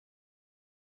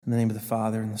In the name of the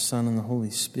Father, and the Son, and the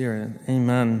Holy Spirit.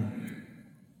 Amen.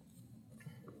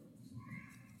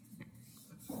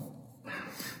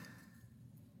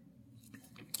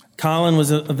 Colin was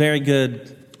a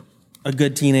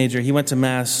good teenager. He went to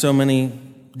Mass so many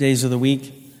days of the week.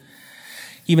 He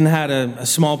even had a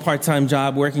small part-time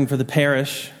job working for the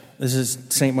parish. This is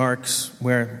St. Mark's,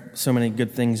 where so many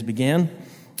good things began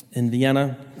in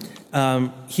Vienna.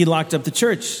 He locked up the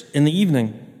church in the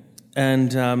evening,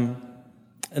 and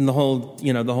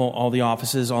all the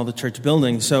offices, all the church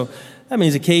buildings. So that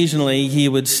means occasionally he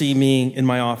would see me in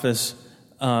my office,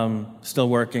 still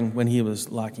working when he was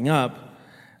locking up.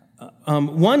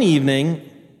 One evening,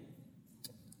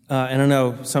 and I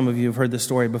know some of you have heard this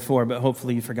story before, but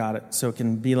hopefully you forgot it, so it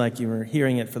can be like you were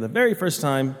hearing it for the very first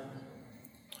time.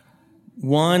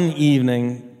 One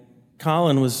evening,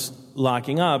 Colin was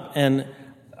locking up, and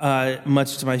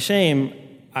much to my shame,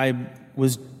 I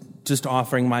was just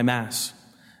offering my Mass.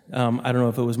 I don't know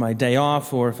if it was my day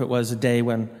off or if it was a day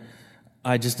when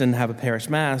I just didn't have a parish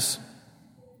Mass.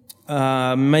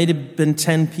 Might have been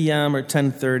 10 p.m. or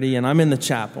 10:30, and I'm in the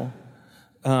chapel.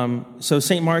 So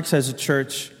St. Mark's has a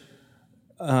church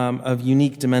of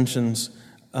unique dimensions,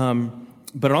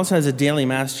 but it also has a daily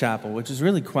Mass chapel, which is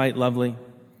really quite lovely.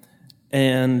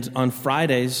 And on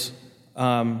Fridays,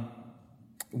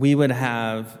 we would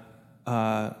have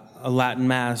a Latin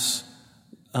Mass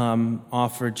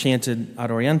offered, chanted ad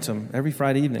orientem every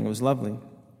Friday evening. It was lovely.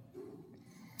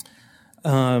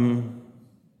 And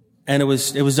it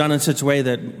was done in such a way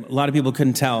that a lot of people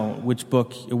couldn't tell which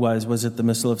book it was. Was it the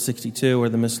Missal of 62 or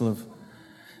the Missal of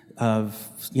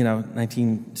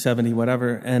 1970,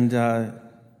 whatever? And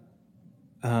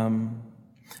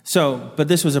but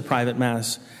this was a private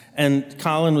Mass. And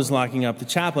Colin was locking up the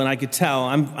chapel, and I could tell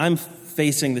I'm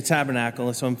facing the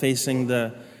tabernacle, so I'm facing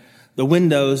the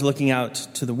windows looking out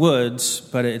to the woods,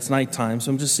 but it's nighttime, so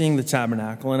I'm just seeing the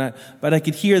tabernacle. But I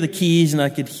could hear the keys, and I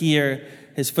could hear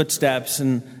his footsteps,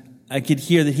 and I could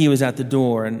hear that he was at the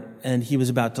door, and he was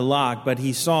about to lock, but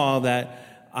he saw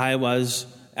that I was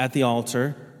at the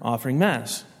altar offering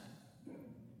Mass.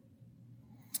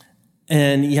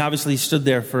 And he obviously stood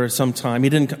there for some time.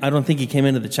 I don't think he came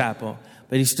into the chapel,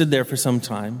 but he stood there for some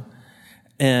time.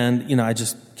 And, I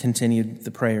just continued the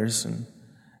prayers, and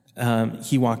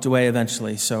he walked away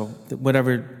eventually. So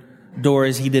whatever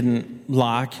doors he didn't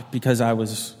lock because I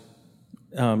was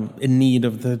in need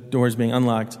of the doors being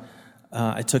unlocked,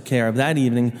 I took care of that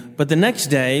evening. But the next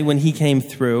day, when he came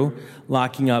through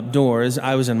locking up doors,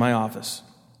 I was in my office.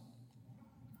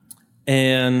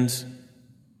 And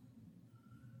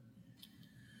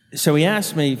so he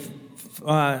asked me,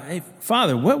 hey,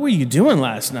 Father, what were you doing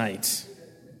last night?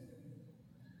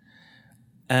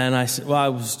 And I said, well, I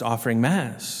was offering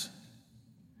Mass.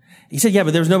 He said, yeah,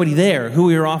 but there was nobody there. Who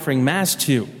we were offering Mass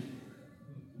to?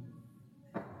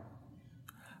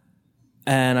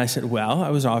 And I said, well, I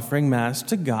was offering Mass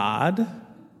to God.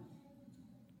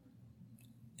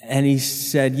 And he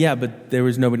said, yeah, but there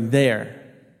was nobody there.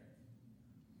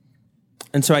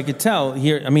 And so I could tell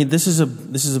here, this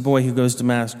is a boy who goes to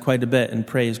Mass quite a bit and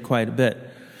prays quite a bit.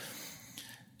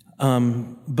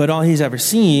 But all he's ever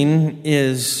seen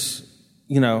is,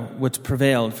 what's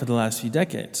prevailed for the last few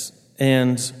decades.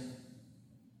 And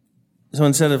so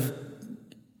instead of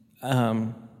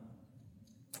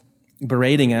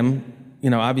berating him,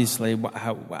 obviously,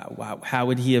 how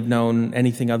would he have known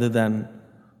anything other than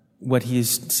what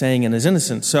he's saying in his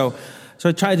innocence? So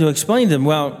I tried to explain to him,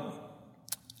 well,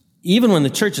 even when the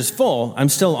church is full, I'm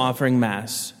still offering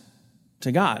Mass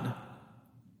to God.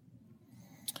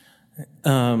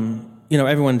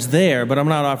 Everyone's there, but I'm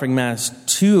not offering Mass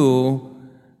to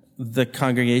the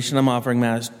congregation. I'm offering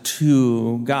Mass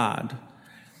to God.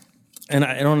 And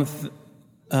I don't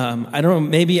know,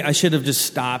 maybe I should have just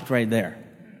stopped right there.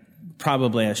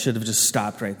 Probably I should have just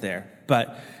stopped right there.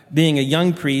 But being a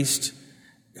young priest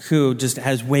who just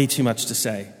has way too much to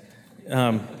say,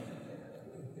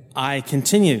 I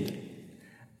continued.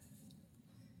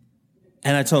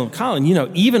 And I told him, Colin,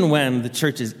 even when the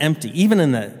church is empty,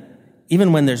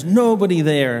 even when there's nobody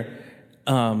there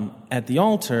at the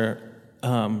altar,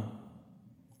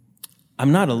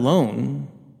 I'm not alone.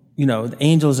 The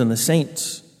angels and the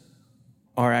saints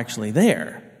are actually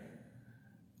there.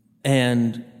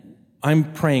 And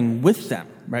I'm praying with them,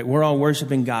 right? We're all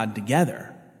worshiping God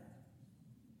together.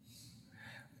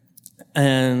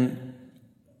 And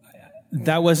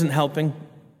that wasn't helping.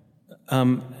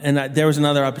 There was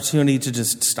another opportunity to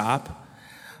just stop.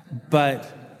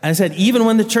 But I said, even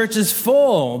when the church is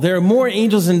full, there are more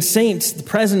angels and saints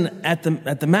present at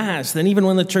the Mass than even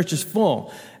when the church is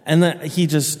full. And that he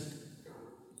just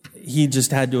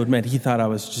had to admit he thought I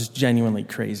was just genuinely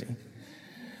crazy.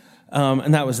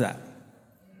 And that was that.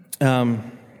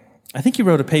 I think he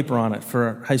wrote a paper on it for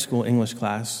a high school English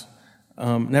class.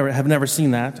 Have never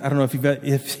seen that. I don't know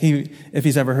if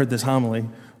he's ever heard this homily,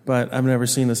 but I've never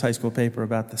seen this high school paper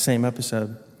about the same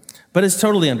episode. But it's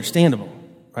totally understandable,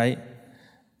 right?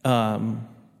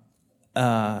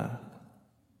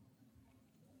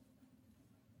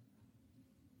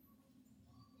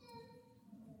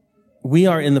 We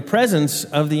are in the presence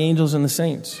of the angels and the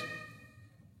saints.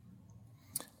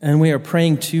 And we are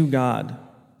praying to God.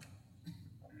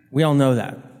 We all know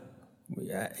that.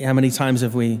 How many times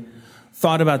have we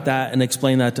thought about that and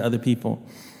explained that to other people?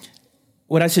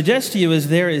 What I suggest to you is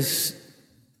there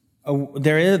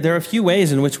are a few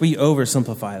ways in which we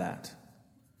oversimplify that.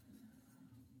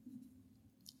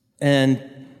 And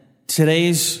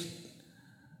today's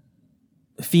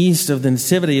feast of the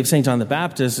Nativity of St. John the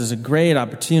Baptist is a great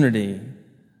opportunity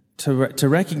to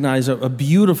recognize a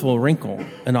beautiful wrinkle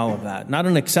in all of that. Not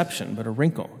an exception, but a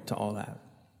wrinkle to all that.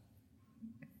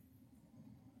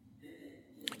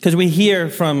 Because we hear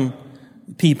from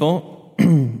people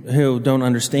who don't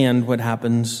understand what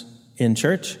happens in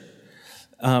church,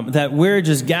 that we're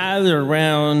just gathered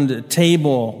around a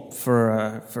table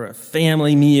for a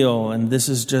family meal, and this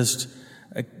is just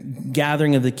a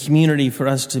gathering of the community for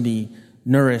us to be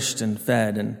nourished and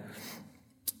fed,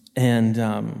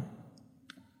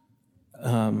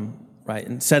 right.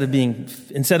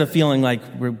 Instead of feeling like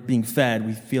we're being fed,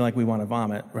 we feel like we want to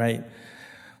vomit, right?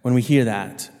 When we hear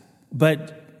that,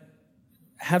 but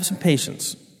have some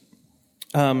patience.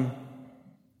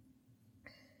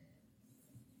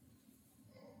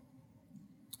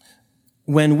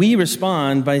 When we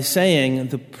respond by saying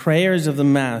the prayers of the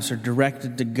Mass are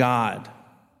directed to God,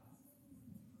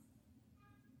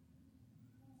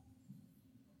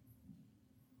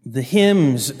 the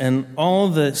hymns and all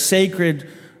the sacred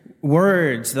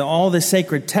words, all the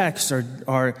sacred texts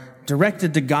are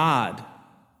directed to God.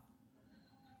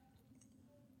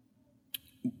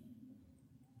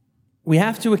 We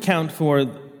have to account for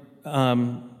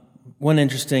one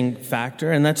interesting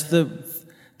factor, and that's the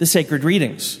sacred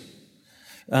readings.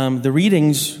 The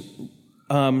readings,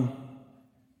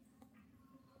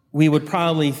 we would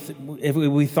probably, if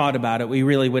we thought about it, we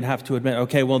really would have to admit,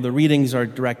 okay, well, the readings are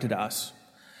directed to us.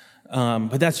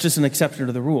 But that's just an exception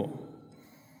to the rule.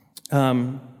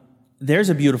 There's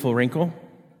a beautiful wrinkle.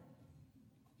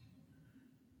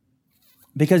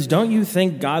 Because don't you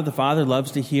think God the Father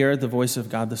loves to hear the voice of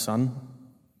God the Son?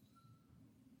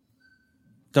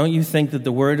 Don't you think that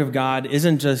the Word of God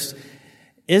isn't just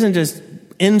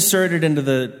inserted into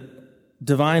the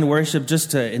divine worship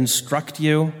just to instruct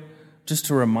you, just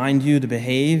to remind you to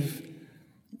behave?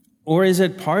 Or is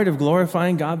it part of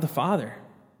glorifying God the Father?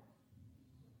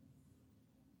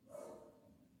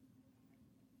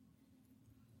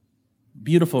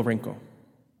 Beautiful wrinkle.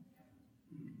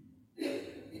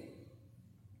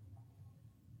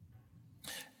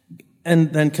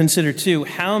 And then consider, too,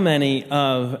 how many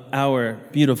of our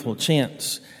beautiful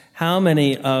chants, how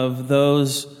many of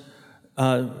those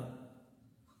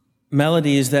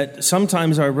melodies that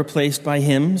sometimes are replaced by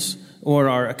hymns or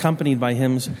are accompanied by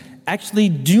hymns actually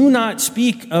do not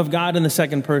speak of God in the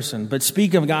second person, but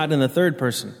speak of God in the third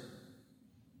person.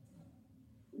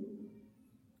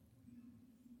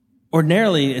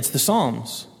 Ordinarily, it's the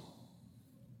Psalms.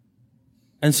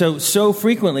 And so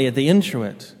frequently at the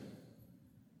introit,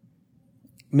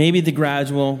 maybe the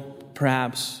gradual,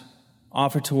 perhaps,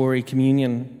 offertory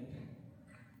communion,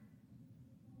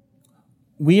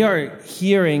 we are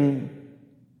hearing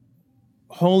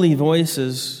holy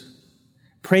voices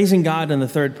praising God in the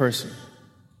third person.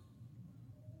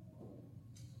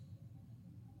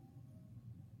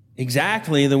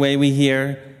 Exactly the way we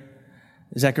hear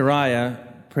Zechariah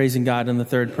praising God in the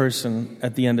third person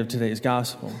at the end of today's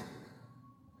gospel.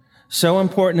 So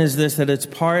important is this that it's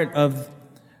part of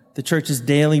the church's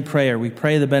daily prayer. We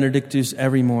pray the Benedictus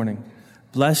every morning.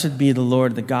 Blessed be the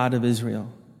Lord, the God of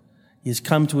Israel. He has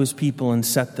come to his people and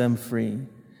set them free.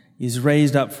 He has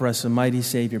raised up for us a mighty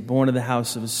Savior, born of the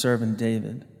house of his servant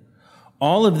David.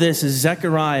 All of this is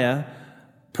Zechariah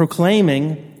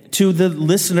proclaiming to the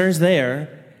listeners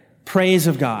there praise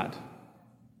of God.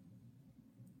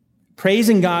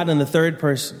 Praising God in the third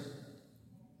person.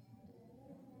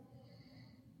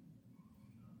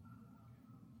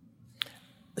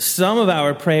 Some of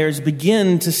our prayers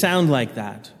begin to sound like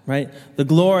that, right? The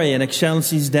Gloria and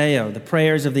Excelsis Deo, the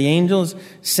prayers of the angels,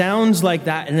 sounds like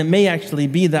that, and it may actually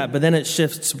be that, but then it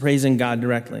shifts to praising God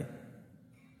directly.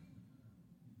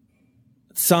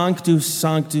 Sanctus,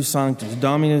 Sanctus, Sanctus,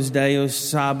 Dominus Deus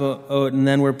Sabaoth, and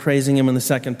then we're praising him in the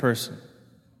second person.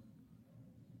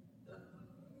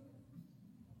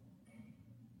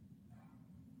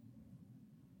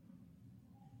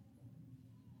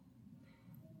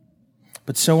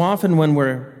 But so often when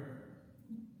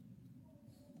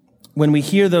we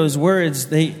hear those words,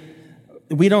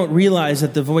 we don't realize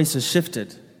that the voice has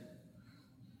shifted.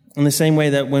 In the same way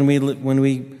that when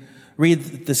we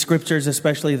read the scriptures,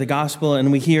 especially the gospel,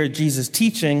 and we hear Jesus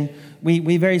teaching,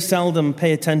 we very seldom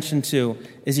pay attention to,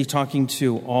 is he talking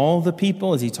to all the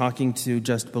people? Is he talking to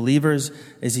just believers?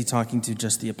 Is he talking to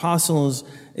just the apostles?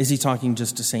 Is he talking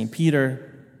just to St. Peter?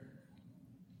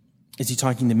 Is he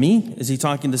talking to me? Is he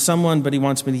talking to someone, but he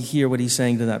wants me to hear what he's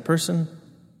saying to that person?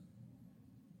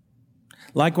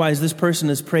 Likewise, this person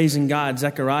is praising God.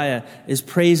 Zechariah is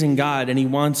praising God, and he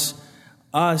wants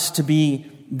us to be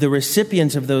the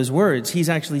recipients of those words. He's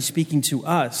actually speaking to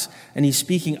us, and he's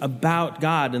speaking about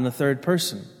God in the third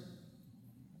person.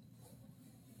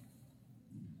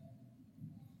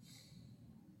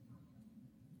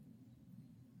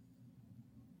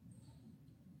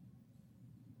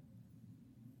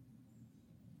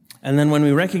 And then when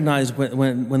we recognize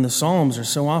when the Psalms are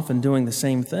so often doing the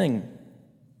same thing,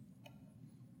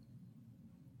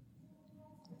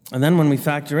 and then when we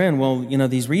factor in,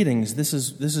 these readings, this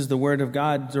is the word of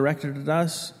God directed at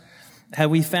us.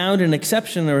 Have we found an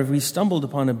exception, or have we stumbled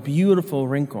upon a beautiful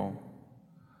wrinkle?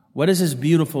 What is this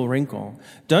beautiful wrinkle?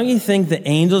 Don't you think the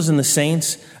angels and the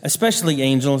saints, especially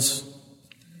angels,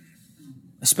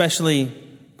 especially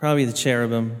probably the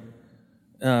cherubim,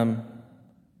 I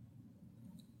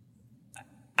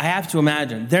have to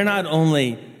imagine, they're not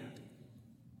only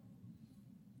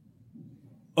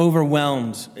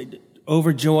overwhelmed,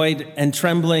 overjoyed and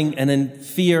trembling and in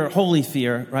fear, holy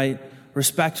fear, right?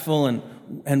 Respectful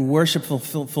and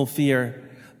worshipful fear.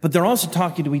 But they're also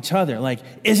talking to each other like,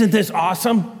 isn't this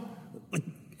awesome?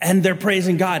 And they're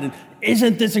praising God. And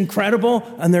isn't this incredible?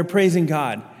 And they're praising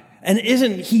God. And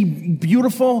isn't he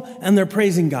beautiful? And they're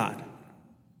praising God.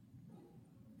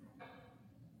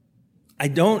 I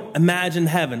don't imagine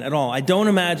heaven at all. I don't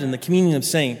imagine the communion of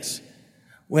saints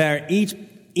where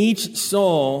each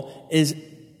soul is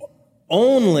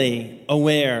only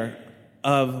aware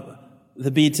of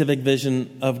the beatific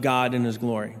vision of God in his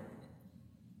glory.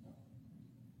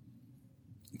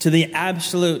 To the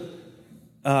absolute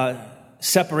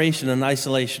separation and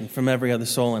isolation from every other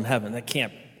soul in heaven. That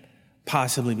can't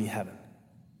possibly be heaven.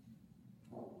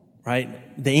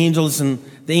 Right? The angels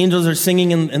are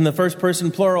singing in the first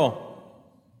person plural.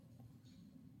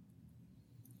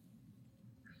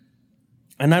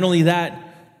 And not only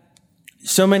that,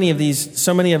 so many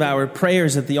of our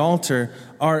prayers at the altar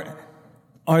are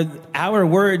our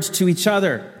words to each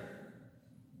other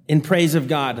in praise of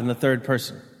God in the third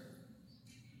person.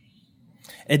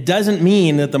 It doesn't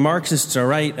mean that the Marxists are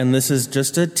right and this is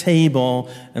just a table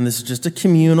and this is just a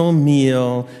communal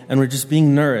meal and we're just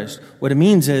being nourished. What it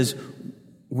means is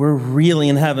we're really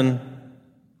in heaven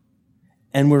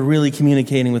and we're really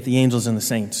communicating with the angels and the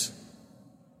saints.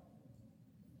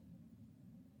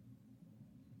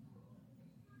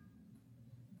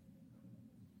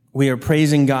 We are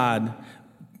praising God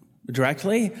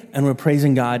directly, and we're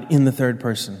praising God in the third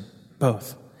person,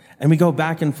 both. And we go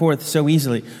back and forth so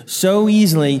easily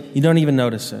you don't even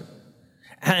notice it.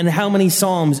 And how many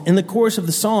psalms, in the course of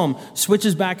the psalm,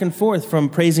 switches back and forth from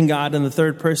praising God in the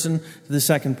third person to the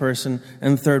second person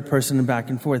and the third person and back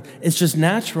and forth. It's just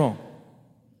natural.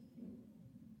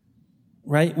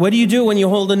 Right? What do you do when you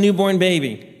hold a newborn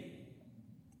baby?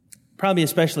 Probably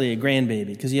especially a grandbaby,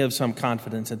 because you have some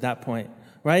confidence at that point.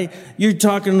 Right? You're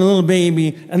talking to the little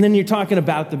baby, and then you're talking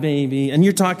about the baby, and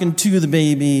you're talking to the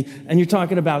baby, and you're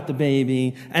talking about the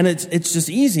baby, and it's just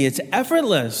easy. It's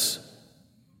effortless.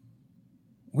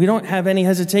 We don't have any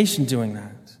hesitation doing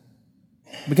that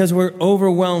because we're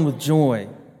overwhelmed with joy.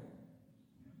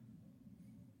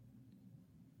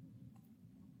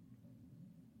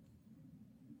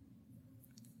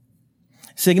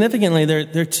 Significantly, there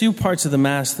are two parts of the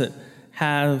Mass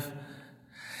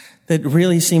that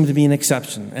really seem to be an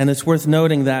exception. And it's worth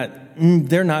noting that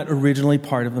they're not originally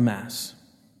part of the Mass.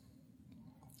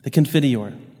 The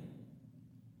Confiteor.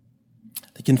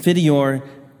 The Confiteor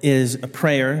is a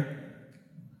prayer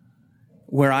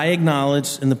where I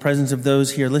acknowledge in the presence of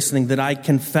those here listening that I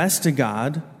confess to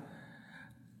God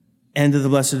and to the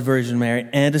Blessed Virgin Mary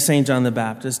and to St. John the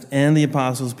Baptist and the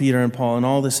apostles Peter and Paul and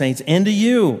all the saints and to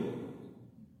you,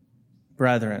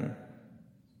 brethren.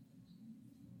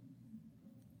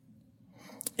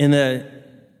 In the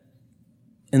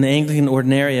Anglican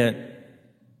Ordinariate,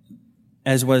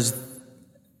 as was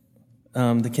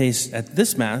the case at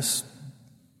this Mass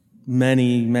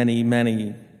many, many,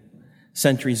 many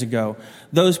centuries ago,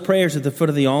 those prayers at the foot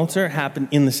of the altar happen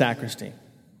in the sacristy.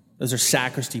 Those are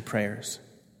sacristy prayers.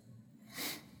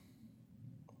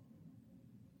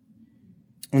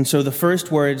 And so the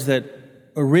first words that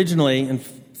originally, and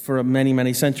for many,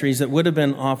 many centuries, that would have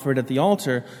been offered at the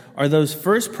altar are those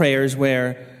first prayers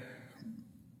where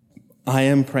I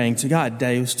am praying to God,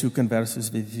 Deus tu conversus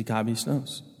vivificabis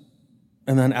nos,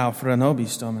 and then Alpha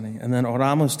nobis Domini, and then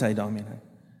Oramus te Domine.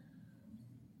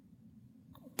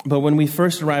 But when we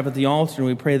first arrive at the altar and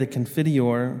we pray the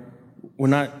Confiteor, we're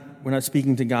not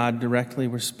speaking to God directly,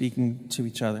 we're speaking to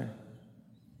each other.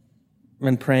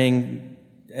 And praying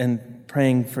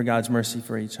for God's mercy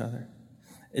for each other.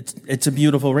 It's a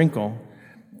beautiful wrinkle.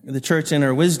 The church in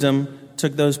her wisdom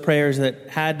took those prayers that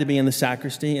had to be in the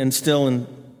sacristy and still in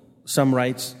some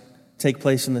rites take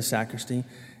place in the sacristy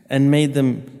and made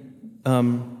them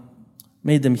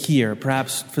here,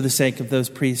 perhaps for the sake of those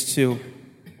priests who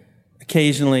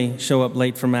occasionally show up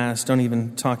late for Mass. Don't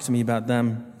even talk to me about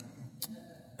them,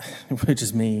 which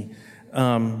is me.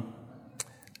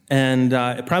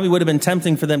 It probably would have been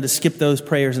tempting for them to skip those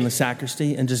prayers in the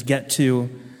sacristy and just get to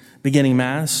beginning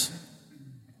Mass.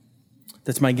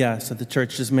 That's my guess, that the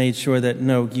church just made sure that,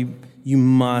 no, you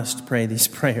must pray these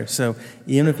prayers. So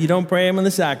even if you don't pray them in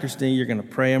the sacristy, you're going to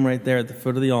pray them right there at the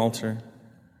foot of the altar.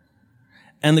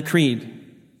 And the Creed.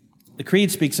 The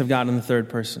Creed speaks of God in the third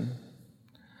person.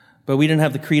 But we didn't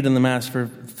have the Creed in the Mass for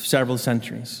several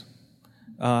centuries.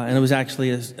 And it was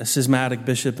actually a schismatic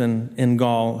bishop in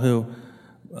Gaul who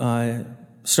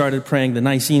started praying the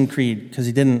Nicene Creed because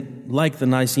he didn't like the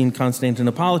Nicene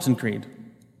Constantinopolitan Creed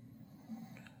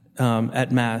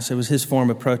at Mass. It was his form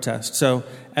of protest. So,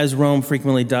 as Rome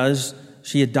frequently does,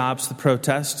 she adopts the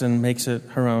protest and makes it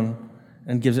her own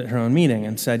and gives it her own meaning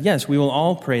and said, yes, we will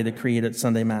all pray the Creed at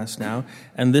Sunday Mass now,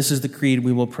 and this is the Creed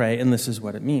we will pray, and this is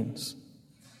what it means.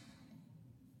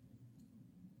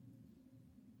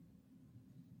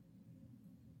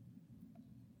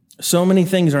 So many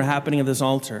things are happening at this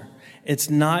altar. It's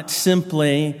not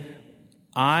simply,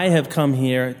 I have come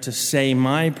here to say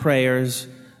my prayers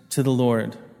to the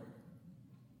Lord.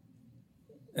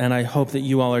 And I hope that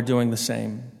you all are doing the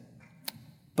same.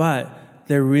 But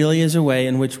there really is a way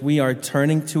in which we are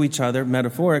turning to each other,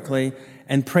 metaphorically,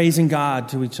 and praising God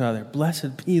to each other.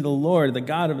 Blessed be the Lord, the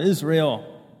God of Israel.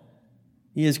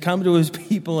 He has come to his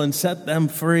people and set them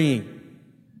free.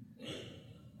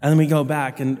 And then we go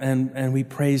back and we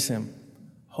praise him.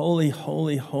 Holy,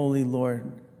 holy, holy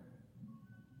Lord.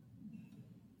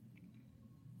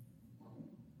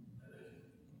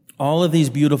 All of these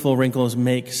beautiful wrinkles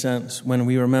make sense when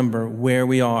we remember where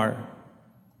we are,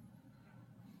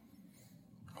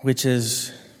 which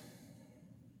is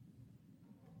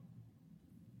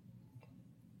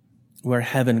where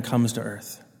heaven comes to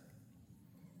earth.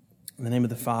 In the name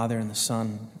of the Father, and the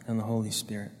Son, and the Holy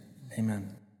Spirit.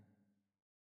 Amen.